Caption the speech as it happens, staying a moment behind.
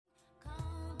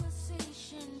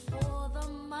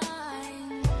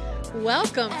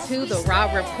Welcome to the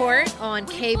Raw Report on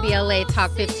KBLA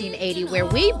Talk 1580, where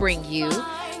we bring you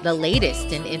the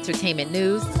latest in entertainment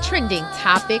news, trending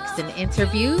topics, and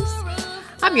interviews.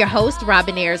 I'm your host,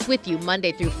 Robin Ayers, with you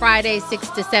Monday through Friday, 6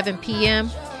 to 7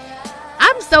 p.m.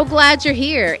 I'm so glad you're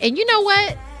here. And you know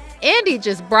what? Andy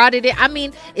just brought it in. I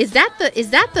mean, is that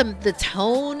the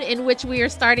tone in which we are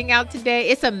starting out today?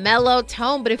 It's a mellow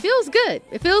tone, but it feels good.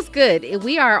 It feels good.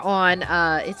 We are on,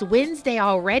 it's Wednesday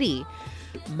already.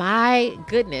 My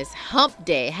goodness, hump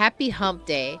day. Happy hump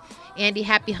day. Andy,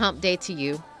 happy hump day to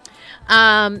you.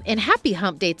 And happy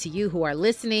hump day to you who are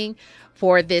listening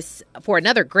for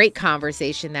another great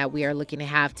conversation that we are looking to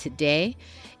have today.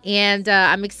 And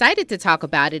I'm excited to talk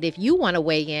about it. If you want to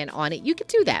weigh in on it, you can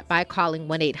do that by calling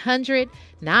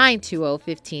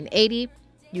 1-800-920-1580.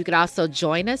 You could also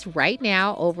join us right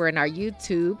now over in our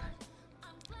YouTube,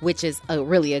 which is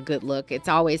really a good look. It's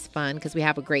always fun because we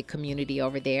have a great community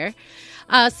over there.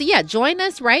 So yeah, join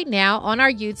us right now on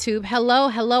our YouTube.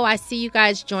 Hello. I see you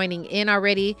guys joining in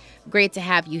already. Great to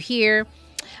have you here.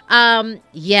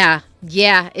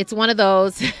 Yeah, it's one of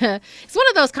those, it's one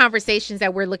of those conversations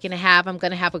that we're looking to have. I'm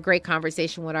going to have a great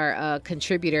conversation with our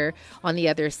contributor on the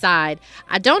other side.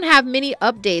 I don't have many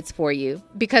updates for you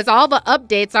because all the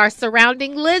updates are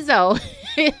surrounding Lizzo.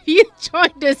 If you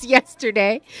joined us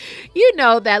yesterday, you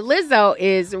know that Lizzo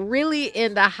is really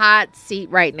in the hot seat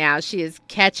right now. She is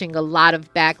catching a lot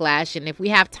of backlash. And if we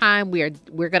have time, we're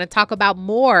going to talk about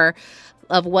more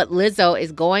of what Lizzo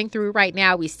is going through right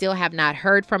now. We still have not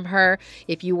heard from her.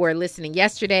 If you were listening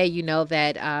yesterday, you know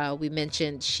that we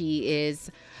mentioned she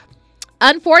is,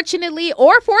 unfortunately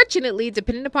or fortunately,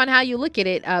 depending upon how you look at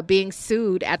it, being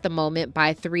sued at the moment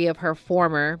by 3 of her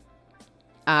former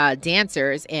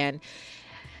dancers. And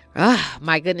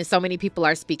my goodness, so many people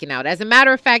are speaking out. As a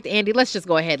matter of fact, Andy, let's just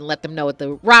go ahead and let them know what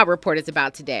the Raw Report is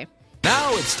about today.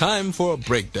 Now it's time for a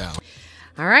breakdown.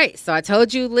 All right. So I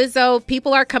told you, Lizzo,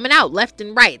 people are coming out left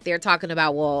and right. They're talking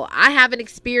about, well, I have an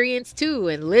experience too.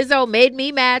 And Lizzo made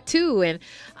me mad too. And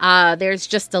there's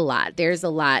just a lot. There's a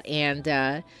lot.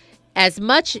 And as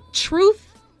much truth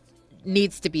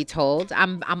needs to be told,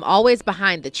 I'm always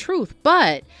behind the truth.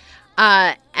 But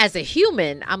as a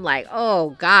human, I'm like,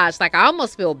 oh gosh, like I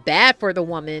almost feel bad for the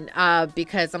woman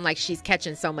because I'm like, she's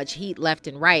catching so much heat left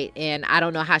and right. And I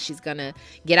don't know how she's going to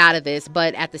get out of this.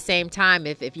 But at the same time,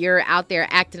 if you're out there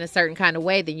acting a certain kind of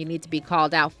way, then you need to be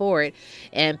called out for it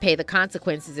and pay the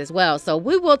consequences as well. So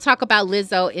we will talk about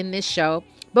Lizzo in this show.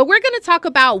 But we're going to talk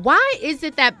about why is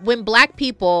it that when Black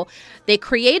people, they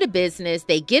create a business,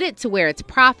 they get it to where it's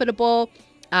profitable,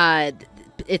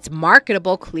 it's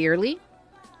marketable clearly,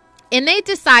 and they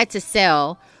decide to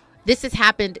sell. This has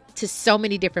happened to so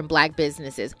many different Black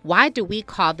businesses. Why do we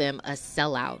call them a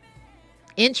sellout?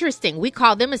 Interesting. We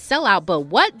call them a sellout, but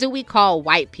what do we call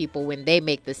white people when they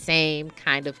make the same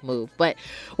kind of move? But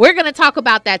we're going to talk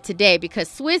about that today because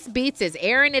Swizz Beatz is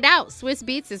airing it out. Swizz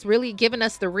Beatz is really giving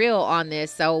us the real on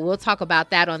this. So we'll talk about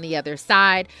that on the other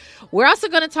side. We're also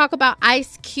going to talk about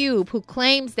Ice Cube, who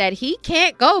claims that he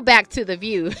can't go back to The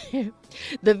View.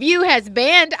 The View has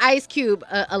banned Ice Cube,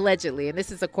 allegedly, and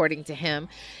this is according to him.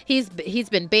 He's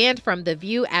been banned from The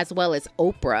View as well as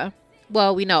Oprah.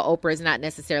 Well, we know Oprah is not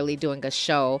necessarily doing a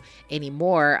show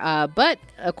anymore, but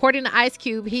according to Ice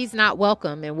Cube, he's not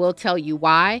welcome, and we'll tell you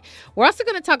why. We're also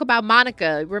going to talk about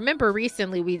Monica. Remember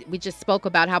recently we just spoke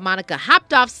about how Monica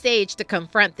hopped off stage to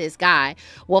confront this guy.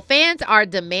 Well, fans are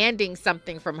demanding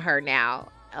something from her now.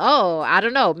 Oh, I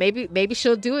don't know. Maybe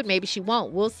she'll do it. Maybe she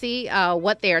won't. We'll see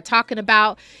what they are talking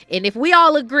about. And if we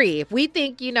all agree, if we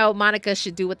think, Monica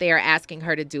should do what they are asking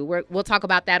her to do, we'll talk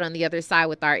about that on the other side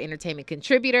with our entertainment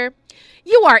contributor.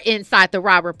 You are inside the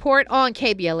Raw Report on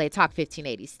KBLA Talk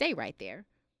 1580. Stay right there.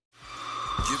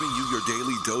 Giving you your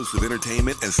daily dose of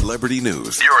entertainment and celebrity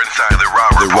news. You're inside the Raw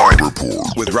Report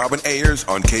with Robin Ayers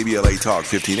on KBLA Talk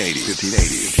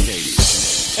 1580.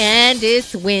 And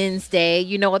it's Wednesday.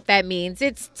 You know what that means.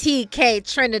 It's TK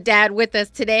Trinidad with us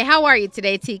today. How are you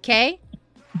today, TK?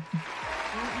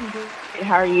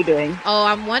 How are you doing? Oh,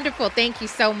 I'm wonderful. Thank you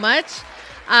so much.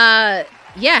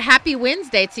 Happy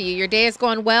Wednesday to you. Your day is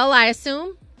going well, I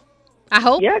assume? I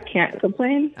hope? Yeah, can't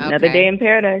complain. Okay. Another day in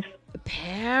paradise.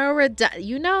 Paradise.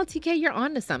 TK, you're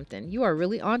on to something. You are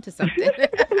really on to something.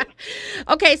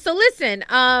 Okay, so listen,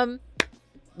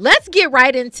 let's get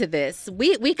right into this.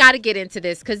 We got to get into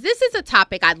this because this is a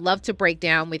topic I'd love to break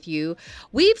down with you.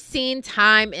 We've seen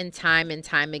time and time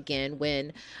again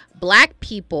when Black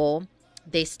people,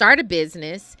 they start a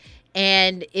business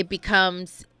and it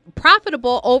becomes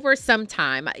profitable over some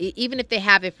time, even if they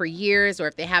have it for years or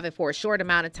if they have it for a short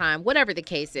amount of time, whatever the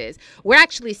case is. We're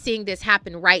actually seeing this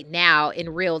happen right now in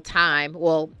real time,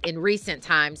 well, in recent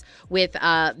times with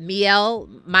Miel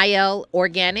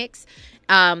Organics.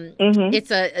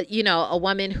 It's a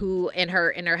woman who and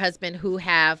her husband who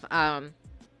have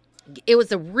it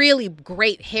was a really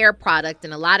great hair product,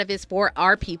 and a lot of it's for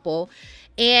our people.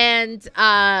 And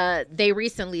they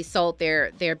recently sold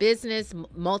their business,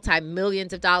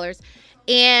 multi-millions of dollars.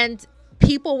 And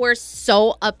people were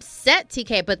so upset,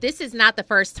 TK. But this is not the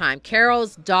first time.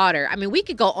 Carol's daughter, I mean, we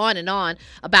could go on and on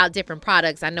about different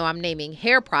products. I know I'm naming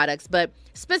hair products, but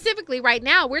specifically right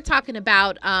now, we're talking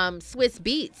about Swizz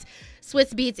Beatz.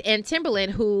 Swizz Beatz and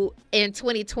Timberland, who in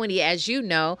 2020, as you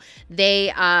know,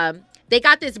 they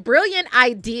got this brilliant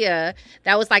idea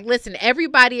that was like, listen,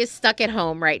 everybody is stuck at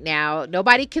home right now.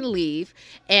 Nobody can leave,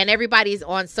 and everybody's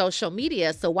on social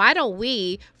media. So why don't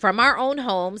we, from our own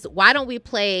homes, why don't we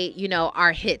play,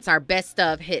 our hits, our best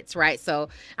of hits, right? So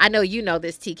I know you know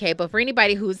this, TK, but for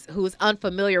anybody who's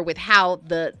unfamiliar with how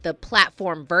the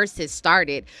platform Verzuz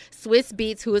started, Swizz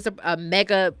Beatz, who is a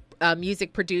mega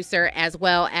music producer, as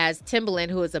well as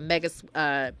Timberland, who is a mega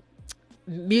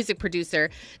music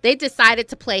producer, they decided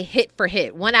to play hit for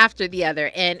hit, one after the other,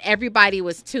 and everybody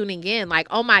was tuning in like,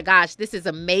 oh my gosh, this is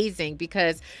amazing,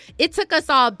 because it took us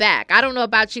all back. I don't know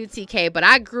about you, TK, but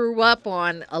I grew up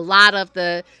on a lot of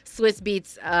the Swizz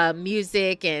Beatz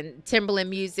music and Timberland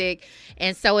music,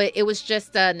 and so it was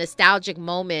just a nostalgic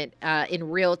moment in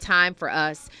real time for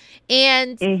us,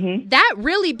 and that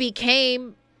really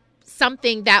became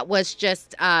something that was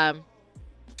just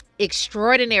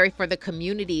extraordinary for the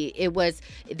community.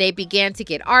 They began to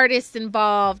get artists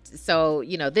involved. So,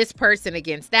 this person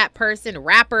against that person,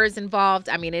 rappers involved.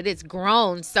 I mean, it has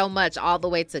grown so much, all the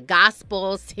way to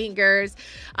gospel singers,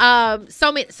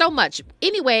 so much.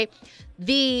 Anyway,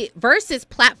 the Verzuz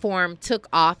platform took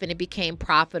off and it became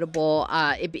profitable.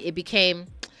 It became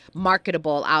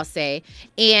marketable, I'll say.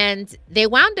 And they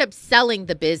wound up selling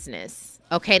the business.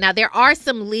 Okay, now there are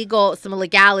some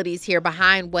legalities here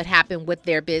behind what happened with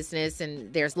their business,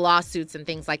 and there's lawsuits and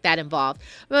things like that involved.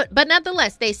 But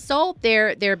nonetheless, they sold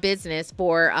their business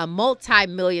for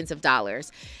multi-millions of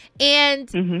dollars.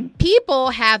 And people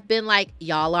have been like,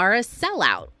 y'all are a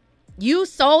sellout. You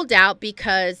sold out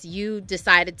because you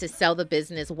decided to sell the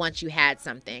business once you had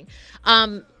something.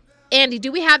 Andy,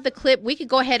 do we have the clip? We could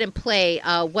go ahead and play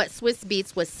what Swizz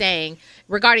Beatz was saying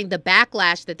regarding the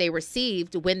backlash that they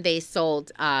received when they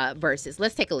sold Verzuz.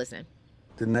 Let's take a listen.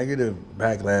 The negative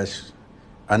backlash,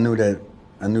 I knew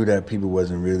that people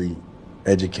wasn't really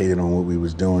educated on what we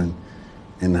was doing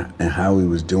and how we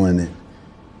was doing it.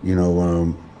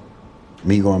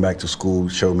 Me going back to school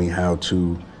showed me how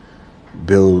to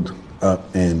build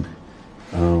up and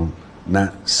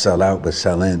not sell out, but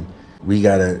sell in.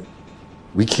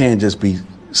 We can't just be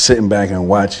sitting back and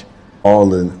watch all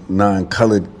the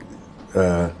non-colored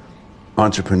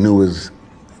entrepreneurs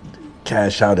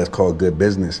cash out. That's called good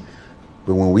business.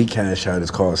 But when we cash out,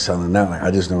 it's called selling out. Like,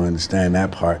 I just don't understand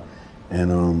that part.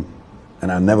 And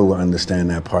I never will understand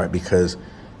that part, because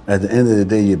at the end of the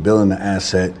day, you're building an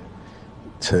asset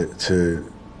to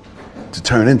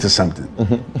turn into something. You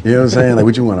know what I'm saying? Like,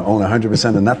 what, you want to own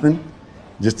 100% of nothing?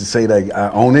 Just to say, like,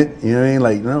 I own it? You know what I mean?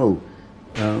 Like, no.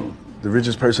 The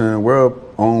richest person in the world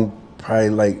own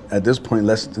probably, like, at this point,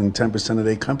 less than 10% of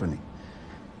their company.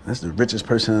 That's the richest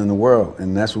person in the world,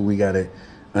 and that's what we got to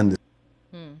understand.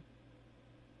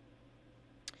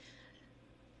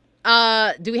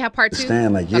 Do we have part two?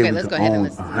 Like, yeah, okay, let's go ahead and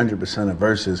listen. 100% of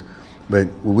Verzuz, but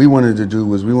what we wanted to do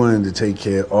was we wanted to take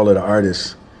care of all of the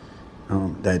artists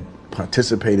that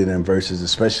participated in Verzuz,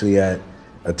 especially at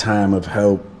a time of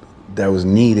help that was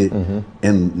needed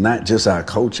in not just our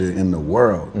culture, in the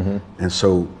world. And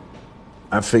so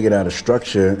I figured out a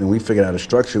structure, and we figured out a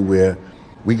structure where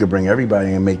we could bring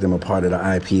everybody and make them a part of the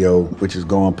IPO, which is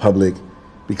going public,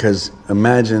 because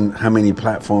imagine how many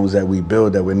platforms that we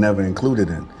build that we're never included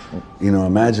in.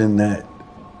 Imagine that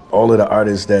all of the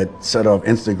artists that set off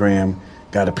Instagram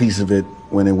got a piece of it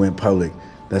when it went public,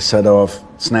 that set off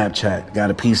Snapchat got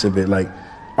a piece of it. Like,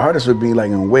 artists would be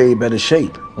like in way better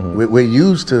shape. We're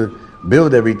used to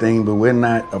build everything, but we're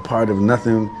not a part of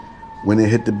nothing when it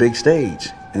hit the big stage.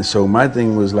 And so my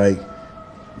thing was like,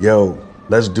 yo,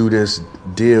 let's do this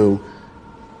deal,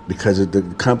 because the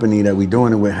company that we're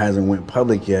doing it with hasn't went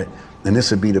public yet, and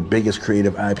this would be the biggest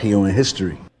creative IPO in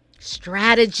history.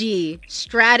 Strategy.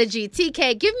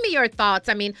 TK, give me your thoughts.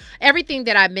 I mean, everything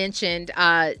that I mentioned,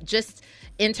 just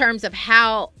in terms of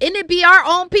how, and it be our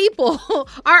own people.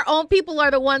 Our own people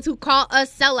are the ones who call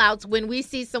us sellouts when we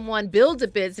see someone build a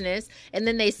business and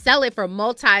then they sell it for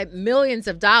multi-millions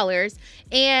of dollars,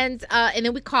 and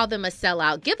then we call them a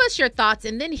sellout. Give us your thoughts,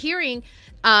 and then hearing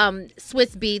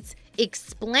Swizz Beatz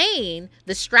explain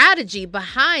the strategy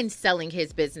behind selling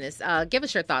his business. Give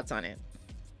us your thoughts on it.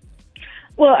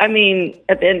 Well, I mean,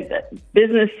 at the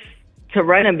end, to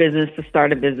run a business, to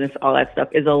start a business, all that stuff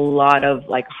is a lot of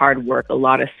like hard work, a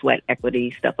lot of sweat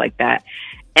equity, stuff like that.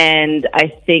 And I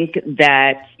think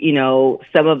that,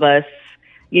 some of us,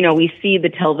 we see the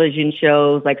television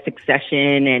shows like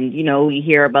Succession, and, we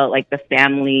hear about like the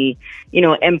family,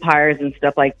 empires and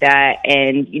stuff like that.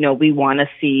 And, we want to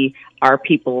see our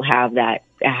people have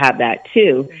that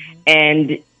too.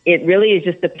 And it really is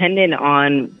just dependent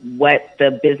on what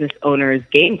the business owner's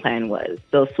game plan was.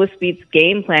 So Swizz Beatz'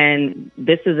 game plan,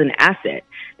 this is an asset.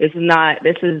 This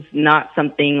is not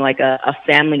something like a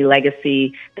family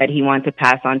legacy that he wanted to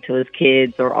pass on to his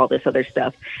kids or all this other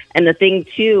stuff. And the thing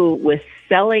too, with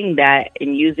selling that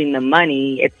and using the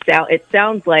money, it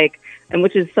sounds like, and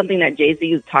which is something that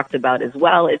Jay-Z talked about as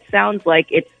well, it sounds like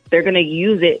they're going to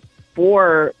use it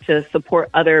to support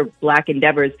other Black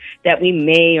endeavors that we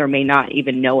may or may not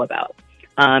even know about.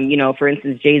 For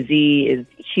instance, Jay-Z is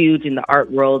huge in the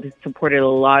art world. He's supported a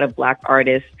lot of Black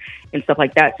artists and stuff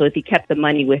like that. So if he kept the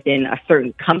money within a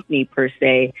certain company per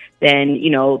se, then,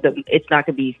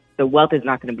 the wealth is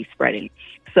not going to be spreading.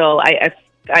 So I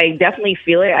definitely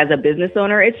feel it as a business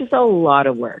owner. It's just a lot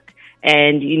of work.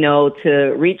 And,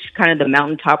 to reach kind of the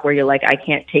mountaintop where you're like, I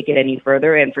can't take it any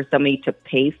further, and for somebody to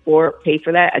pay for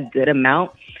that a good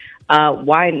amount,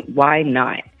 why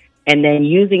not? And then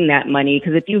using that money,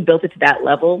 because if you built it to that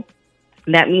level,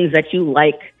 that means that you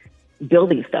like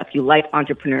building stuff, you like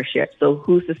entrepreneurship. So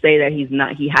who's to say that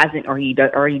he hasn't, or he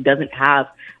doesn't have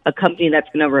a company that's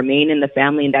going to remain in the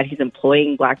family and that he's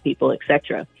employing Black people,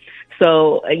 etc.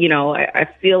 So, I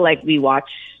feel like we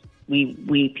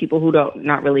people who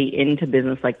not really into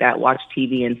business like that watch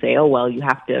TV and say, oh, well, you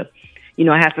have to,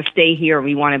 I have to stay here.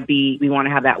 We want to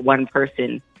have that one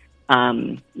person,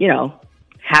 you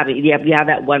have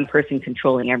that one person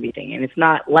controlling everything. And it's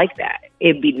not like that.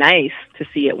 It'd be nice to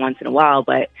see it once in a while,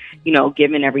 but,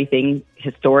 given everything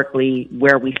historically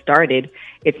where we started,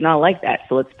 it's not like that.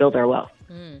 So let's build our wealth.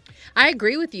 I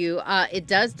agree with you. It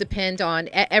does depend on,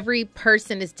 every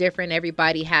person is different.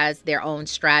 Everybody has their own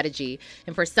strategy.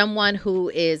 And for someone who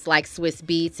is like Swizz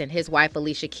Beatz and his wife,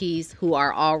 Alicia Keys, who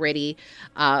are already,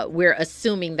 we're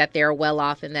assuming that they're well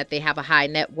off and that they have a high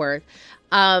net worth.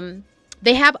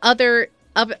 They have other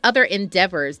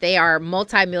endeavors. They are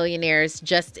multimillionaires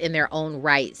just in their own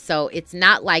right. So it's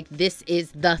not like this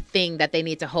is the thing that they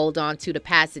need to hold on to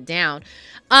pass it down.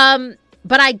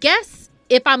 But I guess,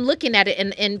 if I'm looking at it,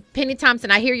 and Penny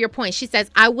Thompson, I hear your point. She says,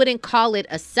 I wouldn't call it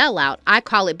a sellout. I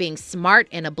call it being smart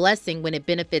and a blessing when it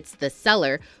benefits the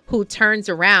seller who turns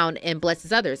around and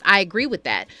blesses others. I agree with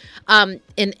that. And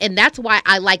that's why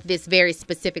I like this very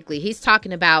specifically. He's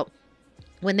talking about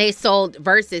when they sold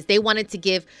Verzuz, they wanted to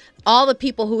give all the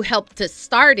people who helped to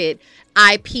start it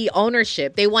IP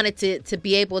ownership. They wanted to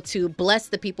be able to bless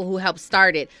the people who helped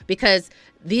start it, because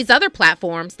these other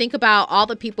platforms, think about all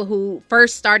the people who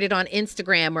first started on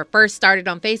Instagram or first started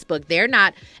on Facebook. They're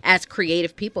not as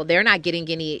creative people. They're not getting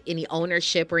any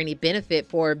ownership or any benefit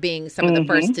for being some of the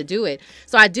first to do it.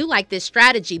 So I do like this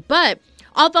strategy. But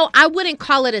although I wouldn't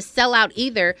call it a sellout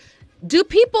either, do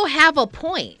people have a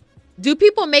point? Do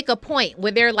people make a point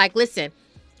where they're like, listen,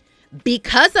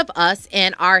 because of us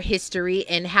and our history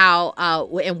and how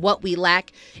and what we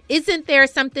lack, isn't there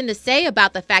something to say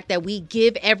about the fact that we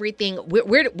give everything?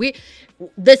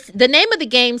 The name of the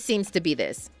game seems to be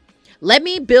this: let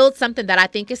me build something that I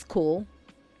think is cool.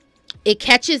 It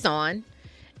catches on.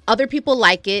 Other people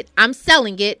like it. I'm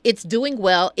selling it. It's doing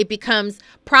well. It becomes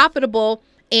profitable.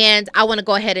 And I want to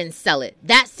go ahead and sell it.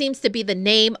 That seems to be the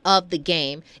name of the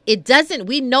game.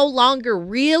 We no longer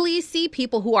really see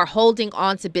people who are holding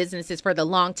on to businesses for the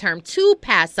long term to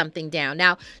pass something down.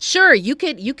 Now, sure, you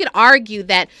could argue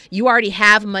that you already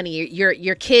have money,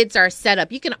 your kids are set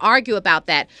up. You can argue about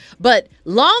that. But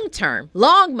long term,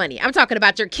 long money, I'm talking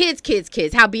about your kids,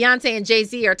 how Beyonce and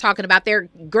Jay-Z are talking about their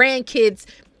grandkids,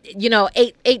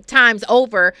 eight times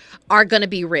over are going to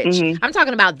be rich. I'm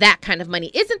talking about that kind of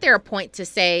money. Isn't there a point to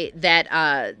say that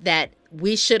that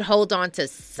we should hold on to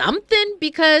something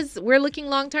because we're looking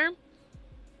long term?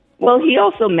 Well, he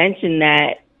also mentioned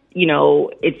that,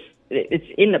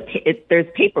 there's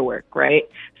paperwork, right?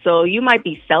 So you might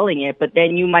be selling it, but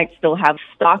then you might still have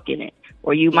stock in it,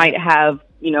 or you might have,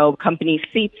 company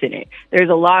seats in it.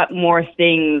 There's a lot more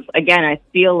things. Again, I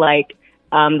feel like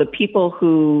The people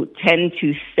who tend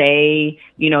to say,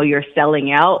 you're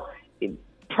selling out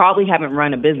probably haven't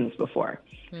run a business before.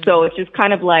 So it's just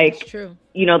kind of like,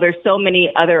 there's so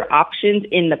many other options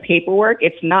in the paperwork.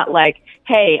 It's not like,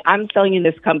 hey, I'm selling you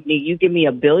this company. You give me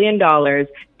 $1 billion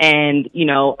and,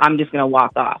 I'm just going to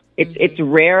walk off. It's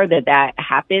rare that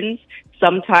happens.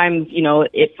 Sometimes,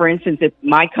 for instance, if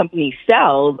my company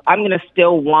sells, I'm going to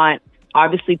still want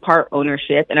obviously part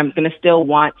ownership and I'm going to still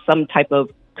want some type of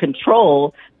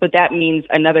control, but that means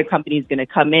another company is going to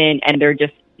come in and they're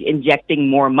just injecting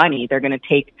more money. They're going to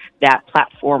take that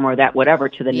platform or that whatever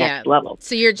to the next level.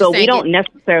 So you're just saying we don't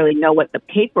necessarily know what the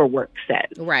paperwork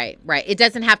says. Right. It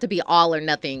doesn't have to be all or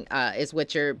nothing, is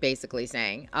what you're basically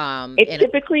saying. It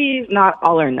typically is not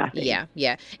all or nothing.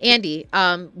 Yeah. Andy,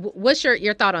 what's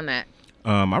your thought on that?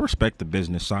 I respect the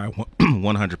business side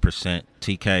 100%.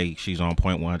 TK, she's on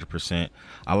point 100%.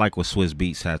 I like what Swizz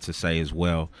Beatz had to say as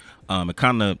well. It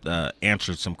kind of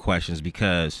answered some questions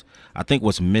because I think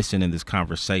what's missing in this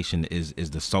conversation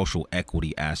is the social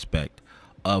equity aspect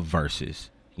of Verzuz.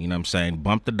 You know what I'm saying?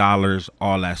 Bump the dollars,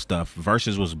 all that stuff.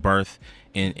 Verzuz was birthed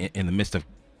in the midst of,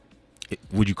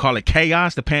 would you call it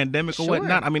chaos, the pandemic or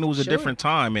whatnot? I mean, it was a different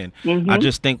time. And I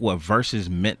just think what Verzuz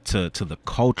meant to the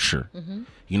culture,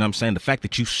 you know what I'm saying? The fact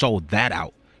that you sold that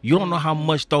out. You don't know how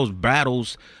much those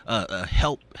battles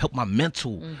help my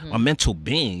mental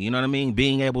being. You know what I mean?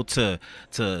 Being able to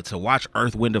watch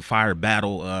Earth, Wind, and Fire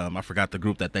battle. I forgot the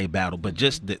group that they battled, but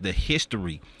just the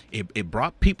history. It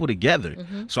brought people together.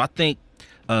 So I think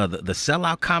the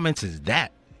sellout comments is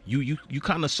that you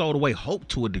kind of sold away hope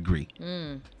to a degree.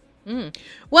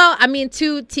 Well, I mean,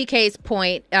 to TK's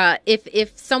point,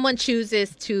 if someone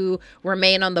chooses to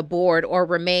remain on the board or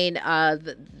remain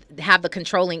have the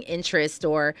controlling interest,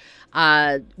 or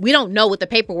we don't know what the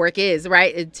paperwork is,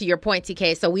 right? To your point,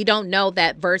 TK, so we don't know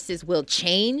that Verzuz will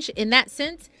change in that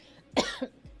sense.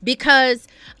 Because,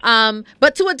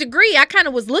 but to a degree, I kind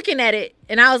of was looking at it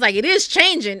and I was like, it is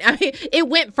changing. I mean, it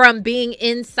went from being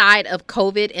inside of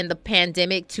COVID and the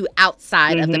pandemic to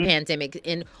outside of the pandemic.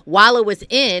 And while it was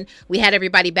in, we had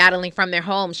everybody battling from their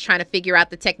homes, trying to figure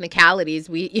out the technicalities.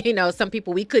 Some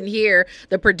people, we couldn't hear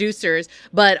the producers,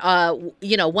 but,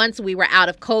 once we were out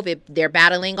of COVID, they're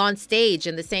battling on stage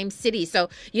in the same city. So,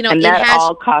 and that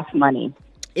all costs money.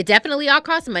 It definitely all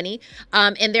costs money.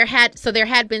 And there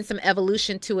had been some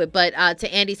evolution to it. But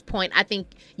to Andy's point, I think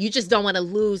you just don't want to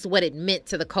lose what it meant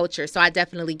to the culture. So I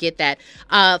definitely get that.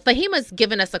 Fahima's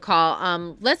given us a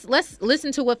call. Let's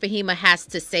listen to what Fahima has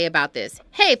to say about this.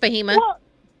 Hey, Fahima. Well,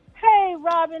 hey,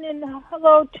 Robin, and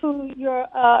hello to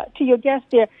your guest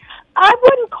there. I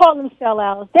wouldn't call them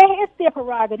sellouts. It's their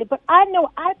prerogative. But I know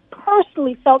I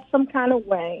personally felt some kind of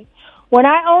way when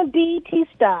I owned BET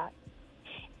stock.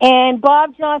 And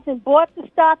Bob Johnson bought the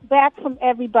stock back from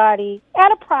everybody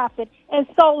at a profit and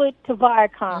sold it to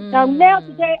Viacom. Now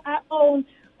today I own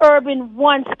Urban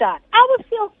One stock. I would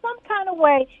feel some kind of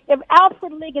way if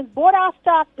Alfred Liggins bought our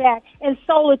stock back and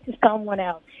sold it to someone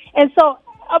else. And so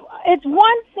it's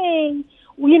one thing,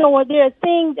 where there are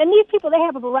things, and these people, they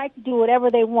have a right to do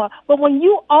whatever they want. But when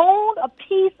you own a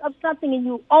piece of something and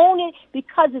you own it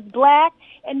because it's black,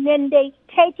 and then they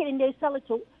take it and they sell it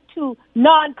to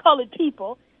non-colored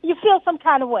people, you feel some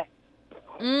kind of way.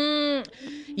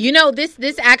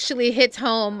 This actually hits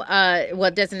home.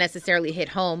 It doesn't necessarily hit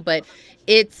home, but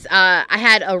it's I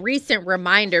had a recent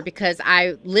reminder because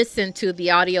I listened to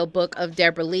the audiobook of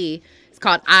Deborah Lee. It's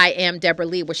called I Am Deborah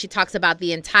Lee, where she talks about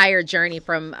the entire journey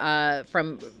from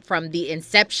the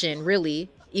inception, really,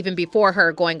 even before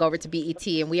her going over to BET.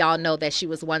 And we all know that she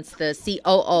was once the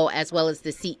COO as well as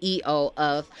the CEO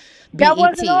of BET. That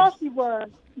wasn't all she was.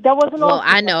 That wasn't all. Well,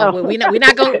 I know. We're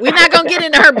not gonna get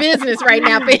into her business right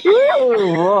now.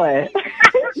 Oh boy,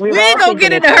 we ain't gonna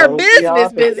get into her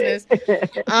business.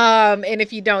 And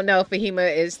if you don't know,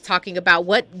 Fahima is talking about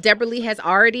what Deborah Lee has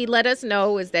already let us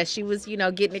know is that she was,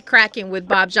 getting it cracking with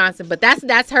Bob Johnson. But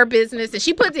that's her business, and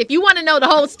she puts. If you want to know the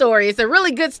whole story, it's a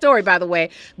really good story, by the way.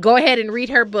 Go ahead and read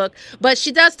her book. But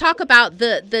she does talk about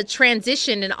the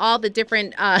transition and all the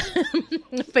different.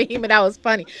 Fahima, that was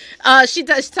funny. She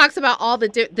talks about all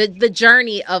the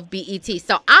journey of BET.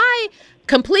 So I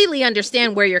completely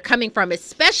understand where you're coming from,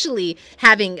 especially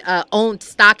having owned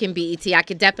stock in BET. I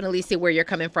could definitely see where you're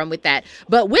coming from with that.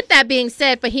 But with that being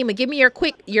said, Fahima, give me your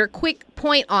quick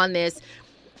point on this.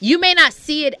 You may not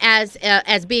see it as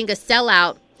being a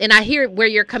sellout, and I hear where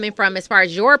you're coming from as far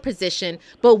as your position.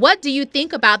 But what do you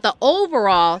think about the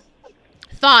overall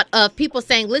thought of people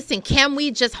saying, listen, can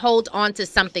we just hold on to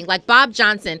something like Bob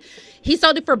Johnson? He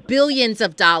sold it for billions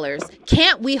of dollars.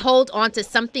 Can't we hold on to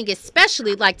something,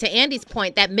 especially like to Andy's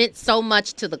point, that meant so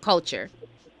much to the culture?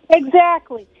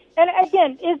 Exactly. And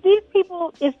again,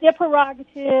 it's their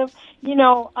prerogative. You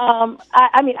know,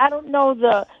 I mean, I don't know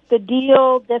the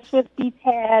deal that Swizz Beatz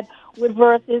had with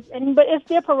Verzuz, but it's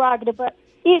their prerogative. But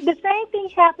the same thing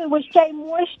happened with Shea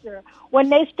Moisture when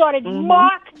they started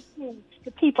marketing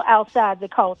to people outside the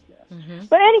culture.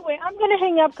 But anyway, I'm going to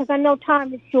hang up because I know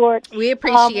time is short. We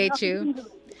appreciate you.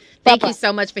 Thank you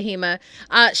so much, Fahima.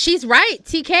 She's right,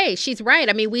 TK. She's right.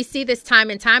 I mean, we see this time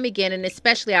and time again, and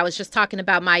especially I was just talking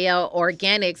about Mael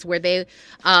Organics, where they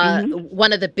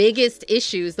one of the biggest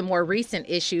issues, the more recent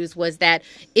issues, was that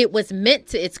it was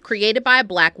it's created by a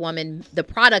black woman, the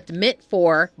product meant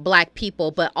for black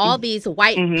people, but all these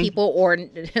white people, or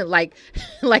like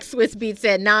Swizz Beatz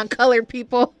said, non-colored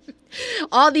people,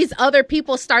 all these other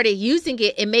people started using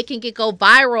it and making it go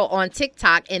viral on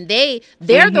TikTok, and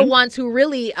they're the ones who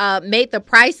really made the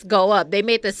price go up. They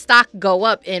made the stock go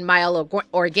up in Mael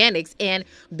Organics, and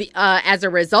as a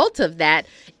result of that,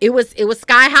 it was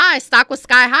sky high. Stock was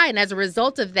sky high, and as a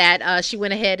result of that, she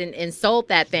went ahead and sold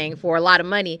that thing for a lot of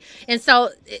money. And so,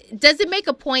 does it make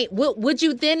a point? Would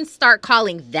you then start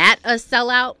calling that a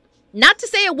sellout? Not to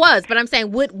say it was, but I'm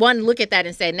saying, would one look at that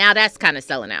and say, now that's kind of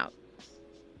selling out?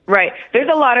 Right. There's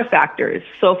a lot of factors.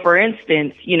 So, for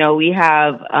instance, you know, we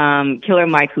have Killer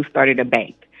Mike, who started a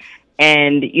bank.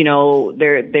 And, you know,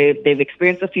 they've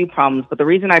experienced a few problems. But the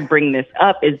reason I bring this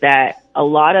up is that a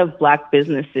lot of black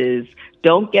businesses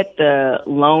don't get the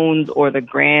loans or the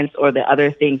grants or the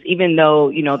other things, even though,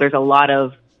 you know, there's a lot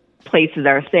of places that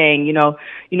are saying, you know,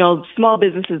 small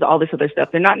businesses, all this other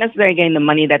stuff, they're not necessarily getting the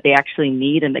money that they actually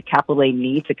need and the capital they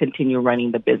need to continue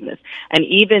running the business. And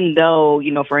even though,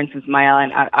 you know, for instance, Mael,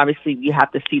 and obviously you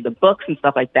have to see the books and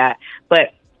stuff like that,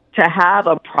 but to have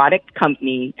a product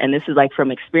company, and this is like from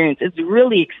experience, it's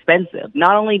really expensive.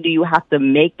 Not only do you have to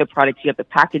make the products, you have the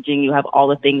packaging, you have all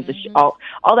the things, all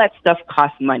that stuff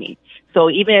costs money. So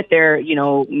even if they're, you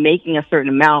know, making a certain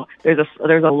amount, there's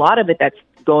a lot of it that's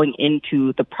going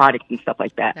into the product and stuff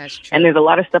like that. That's true. And there's a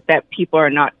lot of stuff that people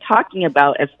are not talking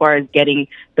about as far as getting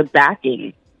the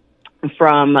backing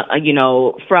from,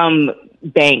 from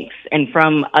banks and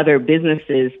from other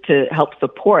businesses to help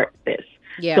support this.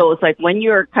 Yeah. So it's like when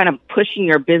you're kind of pushing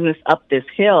your business up this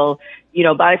hill, you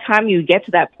know, by the time you get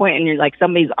to that point and you're like,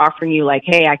 somebody's offering you like,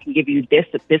 hey, I can give you this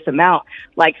amount.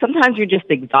 Like sometimes you're just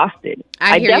exhausted.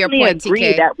 I hear definitely your point, agree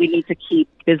TK. that we need to keep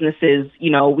businesses,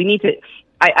 you know, we need to,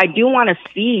 I do want to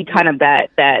see kind of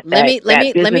that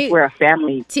business where a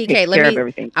family TK, takes care of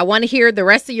everything. I want to hear the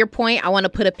rest of your point. I want to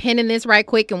put a pin in this right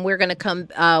quick, and we're going to come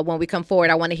when we come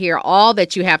forward. I want to hear all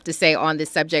that you have to say on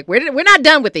this subject. We're not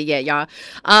done with it yet, y'all.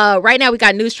 Right now we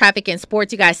got news, traffic, and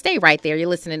sports. You guys stay right there. You're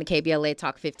listening to KBLA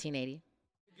Talk 1580.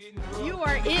 You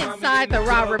are inside the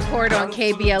Raw Report on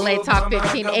KBLA Talk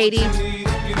 1580.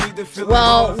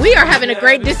 Well, we are having a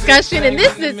great discussion, and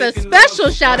this is a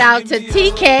special shout out to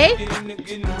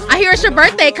TK. I hear it's your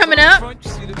birthday coming up.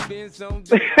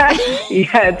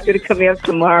 Yeah, it's going to come up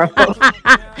tomorrow.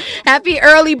 Happy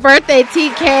early birthday,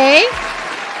 TK.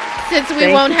 Since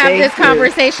we won't have this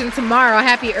conversation tomorrow,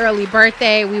 happy early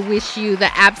birthday. We wish you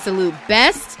the absolute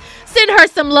best. Send her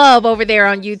some love over there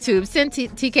on YouTube. Send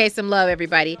TK some love,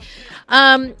 everybody.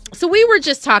 So we were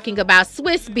just talking about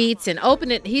Swizz Beatz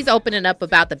and he's opening up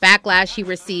about the backlash he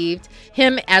received,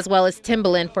 him as well as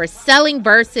Timbaland, for selling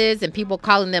Verzuz and people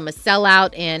calling them a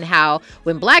sellout, and how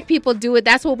when black people do it,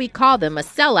 that's what we call them, a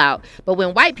sellout. But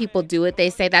when white people do it, they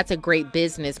say that's a great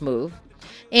business move.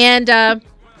 And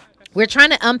we're trying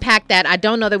to unpack that. I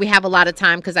don't know that we have a lot of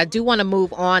time because I do want to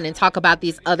move on and talk about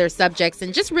these other subjects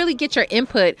and just really get your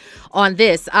input on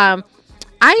this.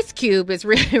 Ice Cube is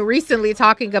recently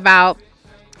talking about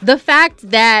the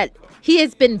fact that he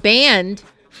has been banned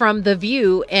from The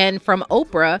View and from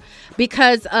Oprah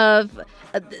because of,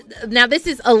 now this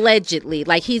is allegedly,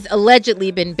 like he's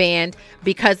allegedly been banned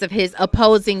because of his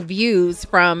opposing views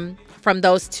from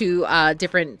those two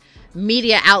different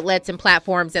media outlets and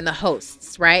platforms and the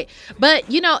hosts, right? But,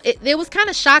 you know, it was kind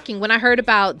of shocking when I heard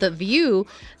about The View.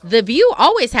 The View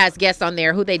always has guests on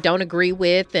there who they don't agree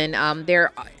with, and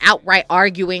they're outright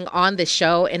arguing on the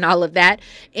show and all of that.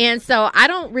 And so I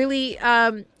don't really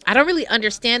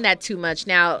understand that too much.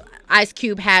 Now, Ice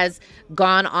Cube has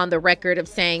gone on the record of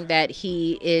saying that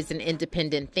he is an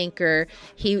independent thinker.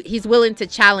 He's willing to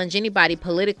challenge anybody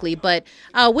politically. But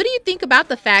what do you think about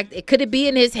the fact, could it be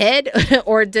in his head,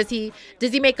 or does he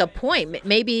make a point?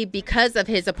 Maybe because of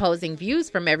his opposing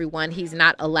views from everyone, he's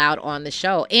not allowed on the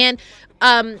show. And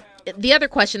the other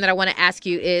question that I want to ask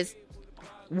you is,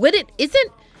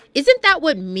 isn't that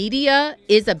what media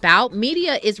is about?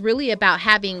 Media is really about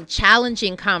having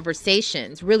challenging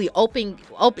conversations, really open,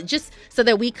 just so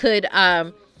that we could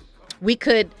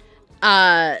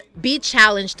be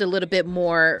challenged a little bit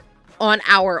more on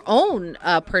our own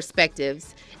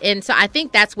perspectives. And so I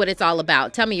think that's what it's all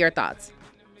about. Tell me your thoughts.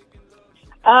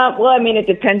 Well, I mean, it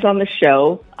depends on the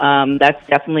show. That's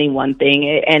definitely one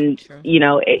thing. And, True.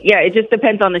 it just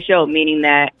depends on the show, meaning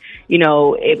that,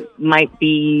 it might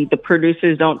be the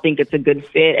producers don't think it's a good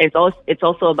fit. It's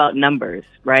also about numbers,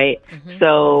 right? Mm-hmm.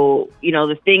 So,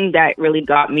 the thing that really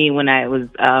got me when I was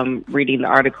reading the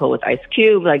article with Ice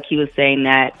Cube, like he was saying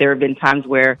that there have been times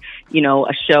where,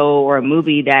 a show or a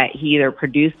movie that he either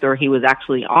produced or he was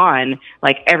actually on,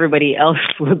 like everybody else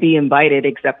would be invited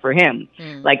except for him.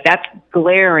 Mm. Like that's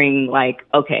glaring, like,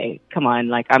 okay, come on,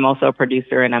 like I'm also a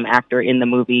producer and I'm an actor in the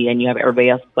movie and you have everybody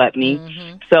else but me.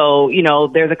 Mm-hmm. So,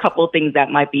 there's a couple of things that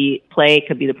might be play. It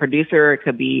could be the producer, it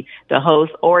could be the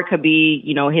host, or it could be,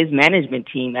 his management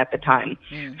team at the time.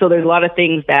 Mm. So there's a lot of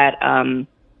things that, a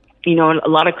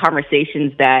lot of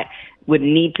conversations that would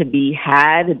need to be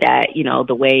had that,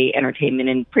 the way entertainment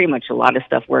and pretty much a lot of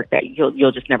stuff work that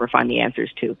you'll just never find the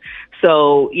answers to.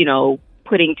 So,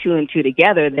 putting two and two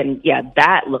together, then the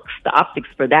optics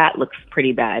for that looks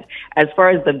pretty bad. As far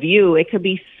as The View, it could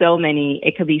be so many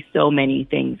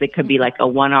things. It could be like a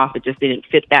one-off, it just didn't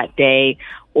fit that day.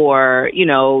 Or,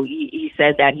 he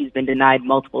said that he's been denied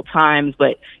multiple times,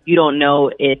 but you don't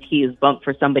know if he is bumped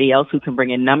for somebody else who can bring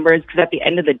in numbers. Because at the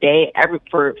end of the day,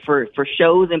 for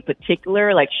shows in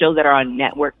particular, like shows that are on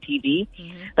network TV,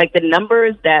 mm-hmm. like the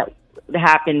numbers that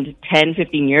happened 10,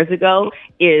 15 years ago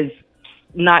is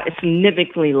not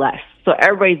significantly less. So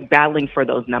everybody's battling for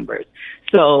those numbers.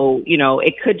 So,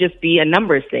 it could just be a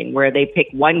numbers thing where they pick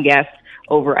one guest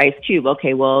over Ice Cube.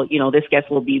 Okay, well, this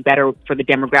guest will be better for the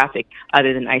demographic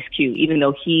other than Ice Cube, even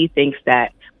though he thinks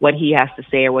that what he has to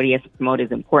say or what he has to promote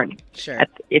is important. Sure.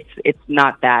 It's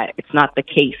not that. It's not the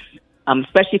case,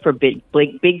 especially for big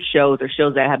shows or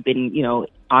shows that have been,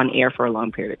 on air for a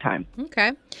long period of time.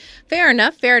 Okay. Fair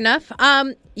enough.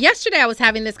 Yesterday I was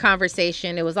having this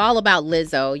conversation. It was all about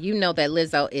Lizzo. You know that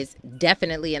Lizzo is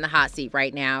definitely in the hot seat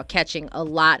right now, catching a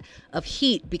lot of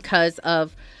heat because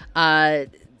of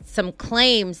some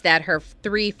claims that her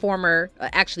three former,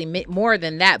 actually more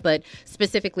than that, but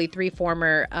specifically three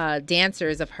former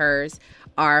dancers of hers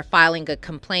are filing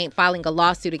a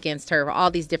lawsuit against her for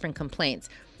all these different complaints.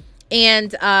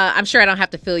 And I'm sure I don't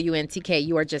have to fill you in, TK.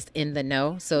 You are just in the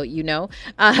know, so you know.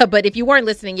 But if you weren't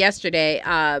listening yesterday,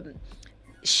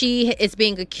 she is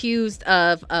being accused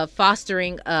of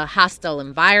fostering a hostile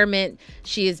environment.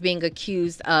 She is being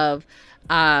accused of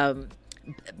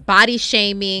body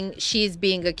shaming. She's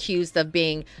being accused of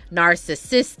being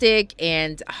narcissistic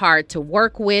and hard to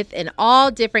work with and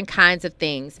all different kinds of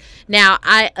things. Now,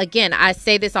 I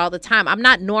say this all the time. I'm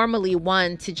not normally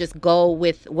one to just go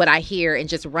with what I hear and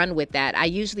just run with that. I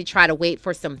usually try to wait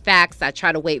for some facts. I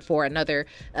try to wait for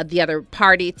the other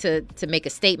party to make a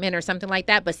statement or something like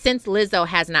that. But since Lizzo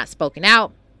has not spoken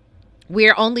out,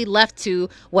 we're only left to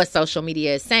what social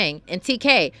media is saying. And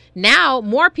TK, now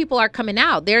more people are coming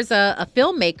out. There's a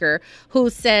filmmaker who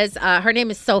says, her name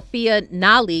is Sophia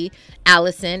Nali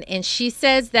Allison, and she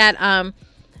says that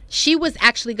she was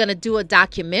actually going to do a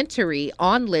documentary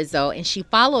on Lizzo, and she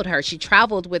followed her. She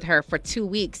traveled with her for 2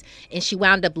 weeks, and she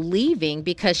wound up leaving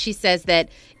because she says that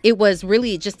it was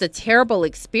really just a terrible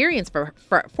experience for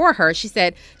her. She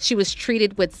said she was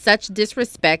treated with such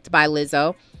disrespect by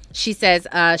Lizzo. She says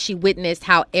she witnessed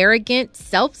how arrogant,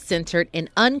 self-centered, and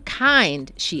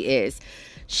unkind she is.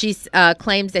 She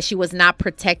claims that she was not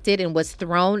protected and was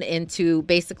thrown into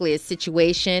basically a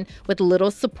situation with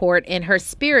little support, and her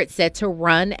spirit said to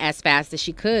run as fast as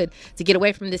she could to get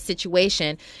away from this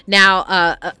situation.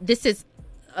 Now, this is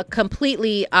a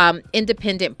completely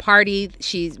independent party.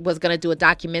 She was going to do a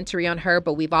documentary on her,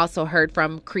 but we've also heard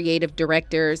from creative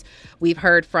directors. We've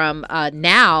heard from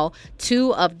now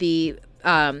two of the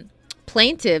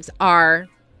plaintiffs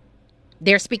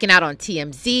they're speaking out on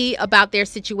TMZ about their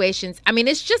situations. I mean,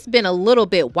 it's just been a little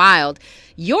bit wild.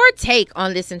 Your take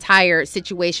on this entire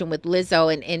situation with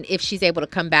Lizzo and if she's able to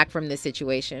come back from this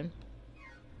situation?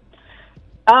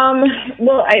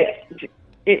 Well,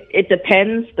 it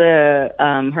depends.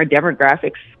 Her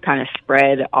demographics kind of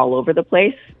spread all over the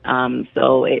place.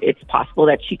 So it's possible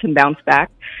that she can bounce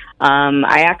back.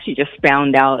 I actually just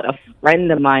found out a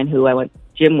friend of mine who I went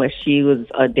gym with, she was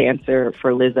a dancer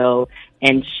for Lizzo,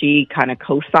 and she kind of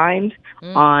co-signed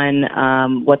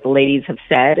on what the ladies have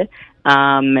said.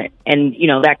 And,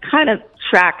 that kind of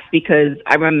tracks because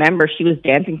I remember she was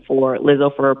dancing for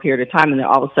Lizzo for a period of time, and then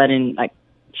all of a sudden, like,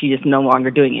 she's just no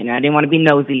longer doing it. And I didn't want to be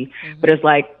nosy, but it's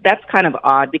like, that's kind of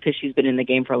odd because she's been in the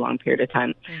game for a long period of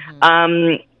time.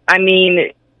 I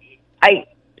mean,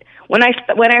 when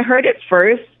I heard it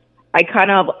first, I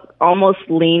kind of almost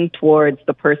lean towards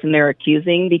the person they're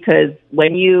accusing, because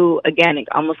when you, again, it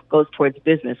almost goes towards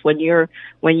business. When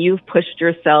you've pushed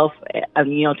yourself,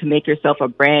 to make yourself a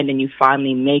brand and you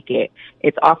finally make it,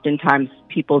 it's oftentimes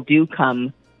people do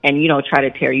come and, try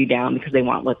to tear you down because they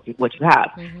want what you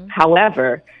have. Mm-hmm.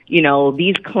 However,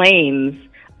 these claims,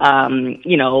 then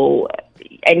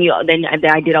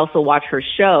I did also watch her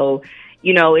show.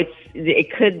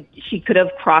 She could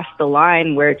have crossed the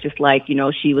line where it's just like,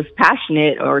 she was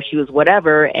passionate or she was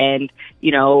whatever. And,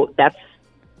 that's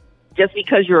just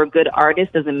because you're a good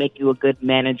artist doesn't make you a good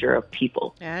manager of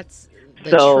people. That's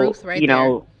the truth right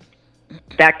there.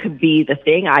 That could be the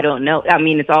thing. I don't know. I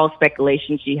mean, it's all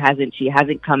speculation. She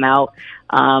hasn't come out.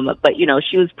 But,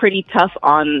 she was pretty tough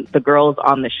on the girls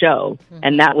on the show. Mm-hmm.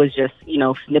 And that was just,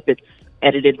 snippets,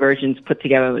 edited versions put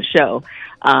together on the show.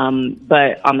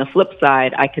 But on the flip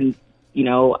side, I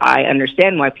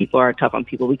understand why people are tough on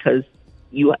people, because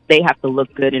they have to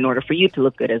look good in order for you to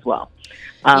look good as well.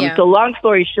 So long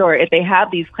story short, if they have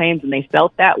these claims and they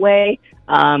felt that way,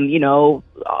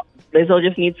 Lizzo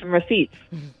just needs some receipts.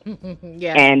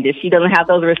 Yeah. And if she doesn't have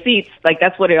those receipts, like,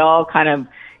 that's what it all kind of,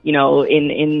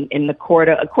 in the court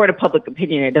of public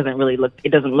opinion, it doesn't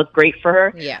look great for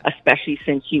her. Yeah. Especially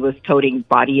since she was toting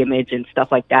body image and stuff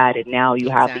like that. And now you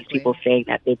have these people saying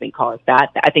that they've been called fat.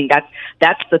 I think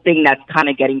that's the thing that's kind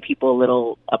of getting people a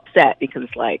little upset, because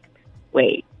it's like,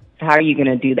 wait, how are you going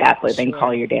to do that, but then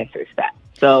call your dancers fat?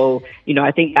 So,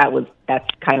 I think that's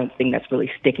kind of the thing that's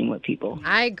really sticking with people.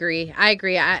 I agree.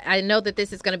 I know that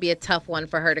this is going to be a tough one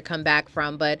for her to come back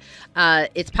from, but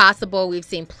it's possible. We've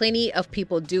seen plenty of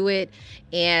people do it,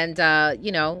 and,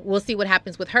 we'll see what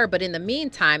happens with her. But in the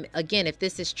meantime, again, if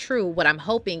this is true, what I'm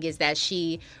hoping is that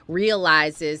she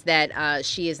realizes that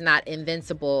she is not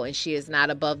invincible and she is not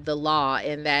above the law,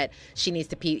 and that she needs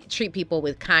to treat people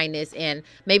with kindness. And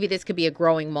maybe this could be a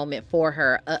growing moment for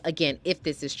her, again, if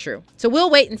this is true. So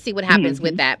we'll wait and see what happens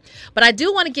with that. But I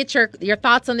do want to get your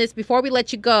thoughts on this before we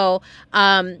let you go.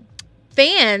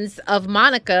 Fans of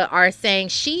Monica are saying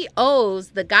she owes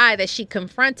the guy that she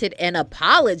confronted an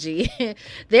apology.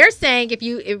 They're saying, if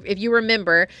you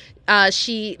remember,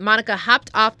 Monica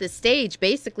hopped off the stage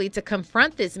basically to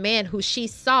confront this man who she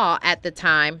saw at the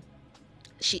time.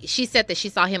 She said that she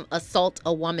saw him assault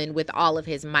a woman with all of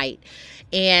his might,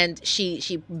 and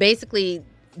she basically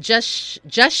just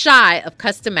shy of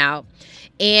cussed him out.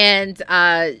 And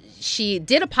she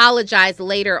did apologize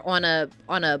later on the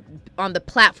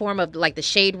platform of like the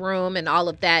Shade Room and all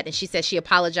of that. And she said she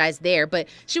apologized there, but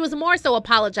she was more so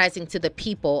apologizing to the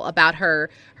people about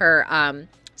her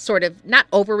sort of not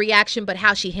overreaction, but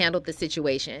how she handled the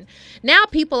situation. Now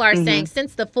people are saying,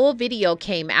 since the full video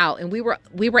came out and we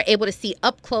were able to see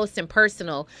up close and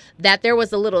personal that there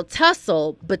was a little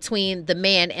tussle between the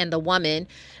man and the woman,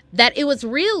 that it was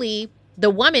really the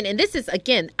woman, and this is,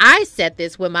 again, I said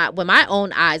this with my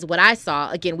own eyes, what I saw.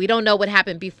 Again, we don't know what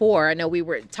happened before. I know we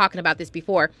were talking about this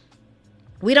before.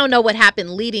 We don't know what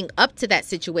happened leading up to that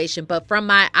situation, but from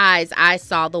my eyes, I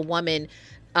saw the woman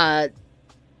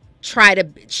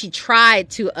tried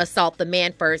to assault the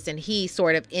man first, and he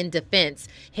sort of in defense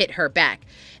hit her back.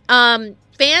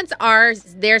 Fans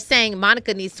they're saying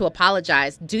Monica needs to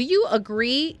apologize. Do you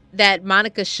agree that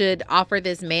Monica should offer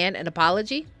this man an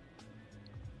apology?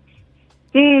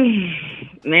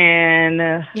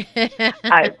 Man, if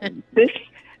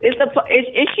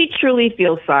she truly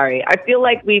feels sorry, I feel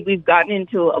like we've gotten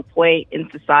into a point in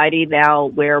society now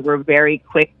where we're very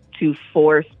quick to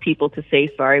force people to say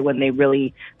sorry when they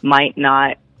really might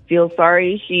not feel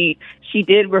sorry. She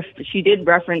did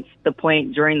reference the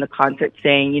point during the concert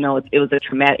saying, it was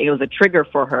a trigger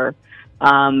for her.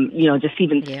 Just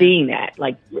even seeing that,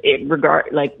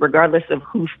 regardless of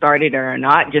who started it or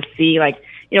not, just see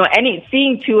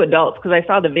seeing two adults, because I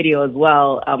saw the video as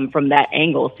well, from that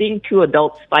angle, seeing two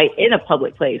adults fight in a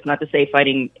public place, not to say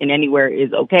fighting in anywhere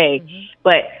is okay,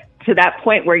 but to that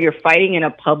point where you're fighting in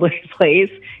a public place,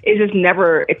 it's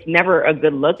never a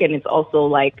good look. And it's also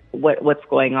like, what's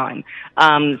going on?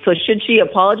 So should she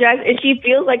apologize? If she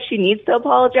feels like she needs to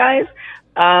apologize,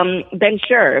 then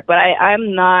sure. But I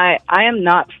am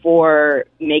not for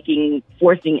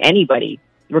forcing anybody,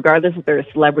 regardless if they're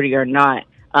a celebrity or not,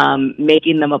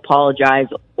 making them apologize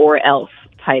or else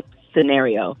type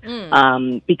scenario.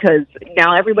 Because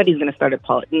now everybody's going to start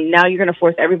now you're going to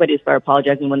force everybody to start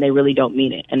apologizing when they really don't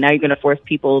mean it. And now you're going to force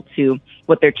people to,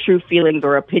 what their true feelings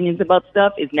or opinions about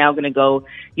stuff is now going to go,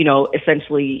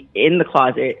 essentially in the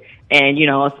closet. And, you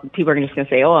know, people are just going to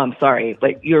say, oh, I'm sorry.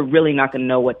 But you're really not going to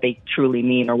know what they truly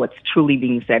mean or what's truly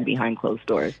being said behind closed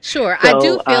doors. Sure. So, I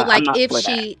do feel like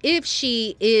if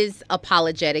she is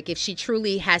apologetic, if she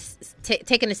truly has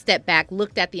taken a step back,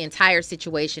 looked at the entire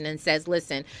situation and says,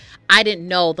 listen, I didn't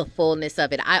know the fullness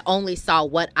of it. I only saw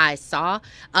what I saw.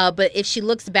 But if she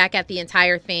looks back at the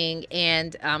entire thing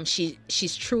and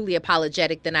she's truly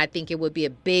apologetic, then I think it would be a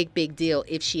big, big deal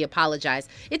if she apologized.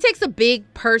 It takes a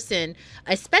big person,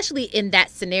 especially in that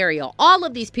scenario. All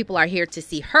of these people are here to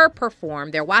see her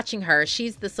perform. They're watching her.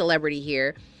 She's the celebrity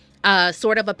here.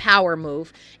 Sort of a power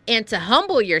move. And to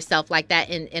humble yourself like that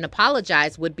and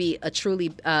apologize would be a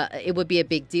truly, it would be a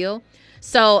big deal.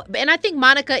 So, and I think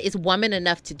Monica is woman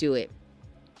enough to do it.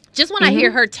 Just when I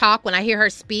hear her talk, when I hear her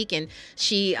speak, and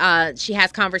she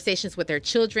has conversations with her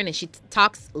children, and she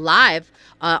talks live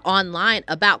online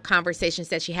about conversations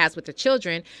that she has with her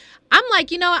children, I'm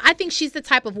like, you know, I think she's the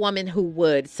type of woman who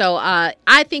would. So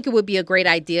I think it would be a great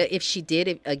idea if she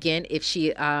did.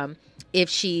 If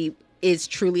she is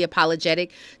truly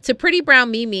apologetic. To Pretty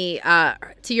Brown Mimi,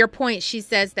 to your point, she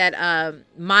says that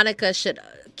Monica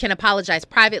can apologize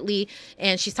privately,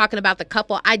 and she's talking about the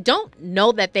couple. I don't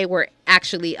know that they were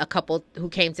actually a couple who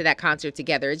came to that concert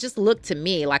together. It just looked to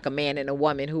me like a man and a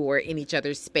woman who were in each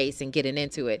other's space and getting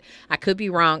into it. I could be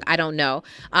wrong. I don't know.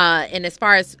 And as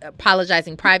far as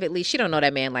apologizing privately, she don't know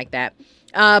that man like that.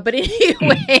 But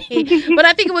anyway, but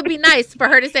I think it would be nice for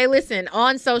her to say, listen,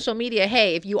 on social media,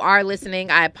 hey, if you are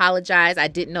listening, I apologize. I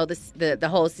didn't know the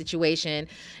whole situation,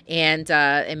 and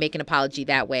make an apology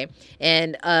that way.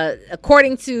 And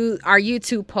according to our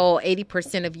YouTube poll,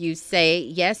 80% of you say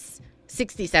yes.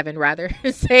 67 rather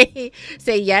say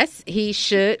yes, he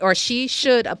should or she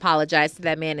should apologize to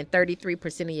that man, and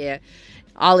 33% of you,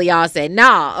 all of y'all say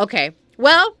nah. Okay,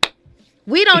 well,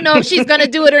 we don't know if she's going to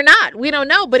do it or not. We don't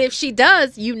know. But if she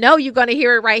does, you know you're going to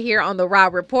hear it right here on the Raw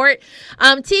Report.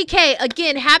 TK,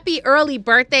 again, happy early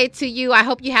birthday to you. I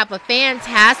hope you have a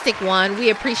fantastic one. We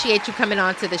appreciate you coming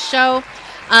on to the show.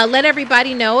 Let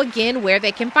everybody know again where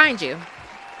they can find you.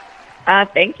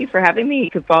 Thank you for having me. You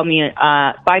can find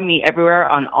me everywhere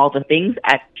on all the things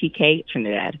at TK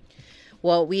Trinidad.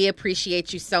 Well, we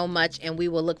appreciate you so much, and we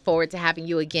will look forward to having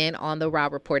you again on the Raw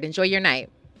Report. Enjoy your night.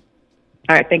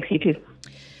 All right. Thanks. You too.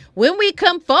 When we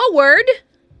come forward,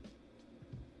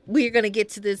 we're going to get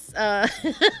to this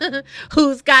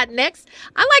who's got next.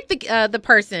 I like the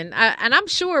person, and I'm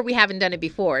sure we haven't done it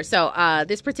before. So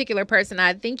this particular person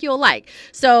I think you'll like.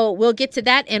 So we'll get to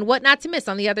that and what not to miss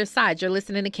on the other side. You're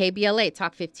listening to KBLA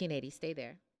Talk 1580. Stay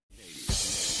there.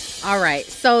 All right.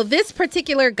 So this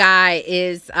particular guy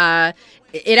is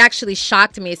it actually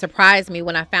shocked me, surprised me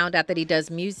when I found out that he does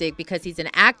music, because he's an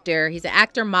actor. He's an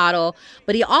actor model,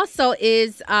 but he also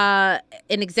is an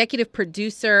executive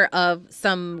producer of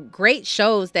some great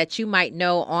shows that you might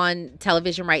know on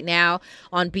television right now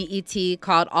on BET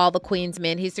called All the Queen's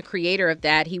Men. He's the creator of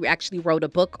that. He actually wrote a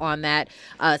book on that,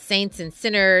 Saints and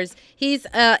Sinners. He's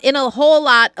in a whole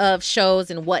lot of shows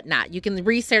and whatnot. You can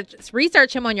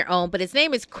research him on your own, but his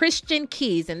name is Christian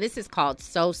Keys, and this is called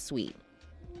So Sweet.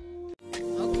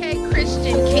 Okay,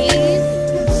 Christian Keys.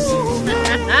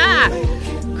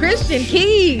 Christian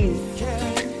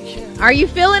Keys. Are you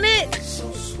feeling it?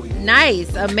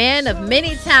 Nice. A man of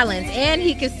many talents, and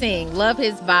he can sing. Love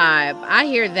his vibe. I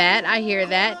hear that. I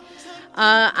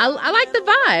like the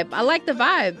vibe. I like the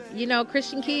vibe. You know,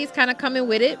 Christian Keys kind of coming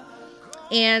with it.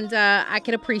 And I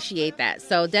can appreciate that.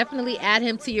 So definitely add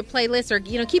him to your playlist, or,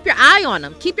 you know, keep your eye on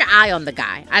him. Keep your eye on the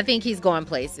guy. I think he's going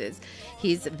places.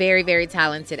 He's very, very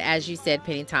talented, as you said,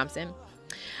 Penny Thompson.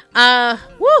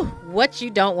 What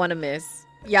you don't want to miss,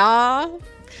 y'all.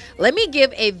 Let me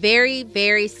give a very,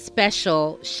 very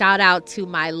special shout out to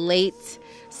my late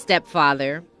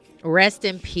stepfather. Rest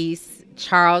in peace,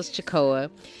 Charles Chicoa.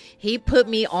 He put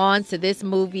me on to this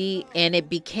movie, and it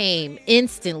became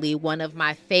instantly one of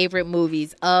my favorite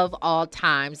movies of all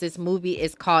times. This movie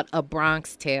is called A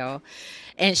Bronx Tale.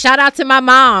 And shout out to my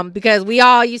mom, because we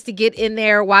all used to get in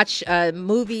there, watch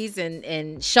movies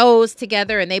and shows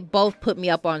together, and they both put me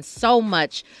up on so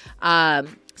much,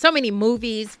 so many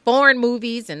movies, foreign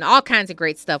movies, and all kinds of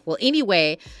great stuff. Well,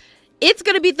 anyway, it's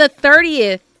going to be the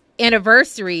 30th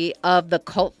anniversary of the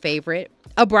cult favorite,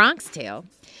 A Bronx Tale.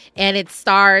 And it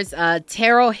stars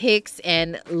Terrell Hicks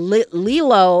and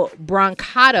Lilo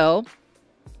Brancato.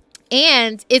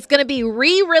 And it's going to be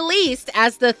re-released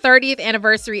as the 30th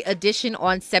anniversary edition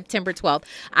on September 12th.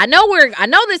 I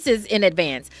know this is in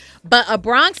advance, but A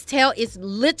Bronx Tale is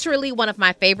literally one of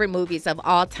my favorite movies of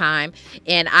all time.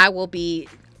 And I will be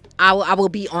I will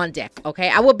be on deck. Okay,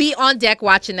 I will be on deck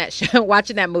watching that show,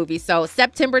 watching that movie. So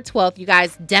September 12th, you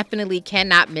guys definitely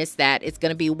cannot miss that. It's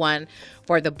going to be one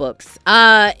for the books.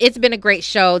 It's been a great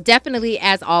show. Definitely,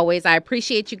 as always, I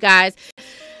appreciate you guys.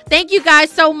 Thank you guys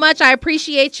so much. I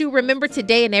appreciate you. Remember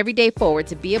today and every day forward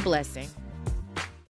to be a blessing.